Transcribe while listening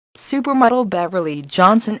Supermodel Beverly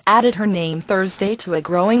Johnson added her name Thursday to a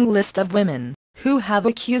growing list of women who have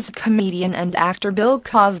accused comedian and actor Bill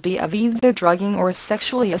Cosby of either drugging or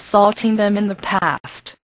sexually assaulting them in the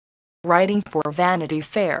past. Writing for Vanity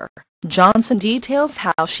Fair, Johnson details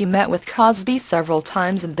how she met with Cosby several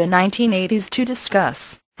times in the 1980s to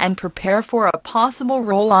discuss and prepare for a possible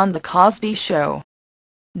role on The Cosby Show.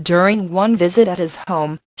 During one visit at his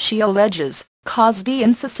home, she alleges, Cosby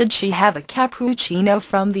insisted she have a cappuccino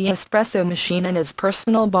from the espresso machine in his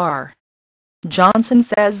personal bar. Johnson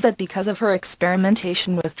says that because of her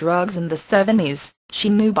experimentation with drugs in the 70s, she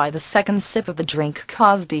knew by the second sip of the drink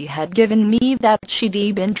Cosby had given me that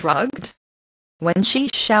she'd been drugged. When she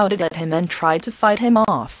shouted at him and tried to fight him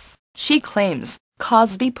off, she claims,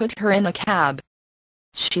 Cosby put her in a cab.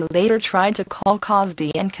 She later tried to call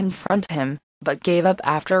Cosby and confront him, but gave up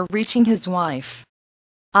after reaching his wife.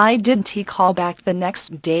 I didn't call back the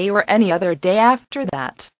next day or any other day after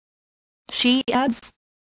that. She adds,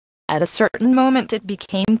 at a certain moment it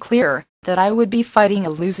became clear that I would be fighting a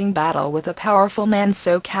losing battle with a powerful man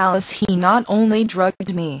so callous. He not only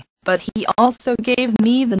drugged me, but he also gave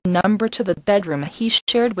me the number to the bedroom he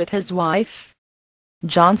shared with his wife.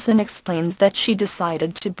 Johnson explains that she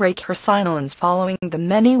decided to break her silence following the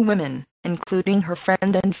many women, including her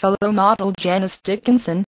friend and fellow model Janice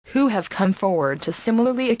Dickinson, who have come forward to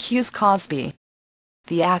similarly accuse Cosby.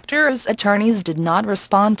 The actor's attorneys did not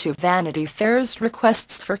respond to Vanity Fair's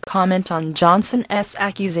requests for comment on Johnson's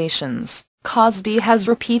accusations. Cosby has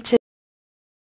repeated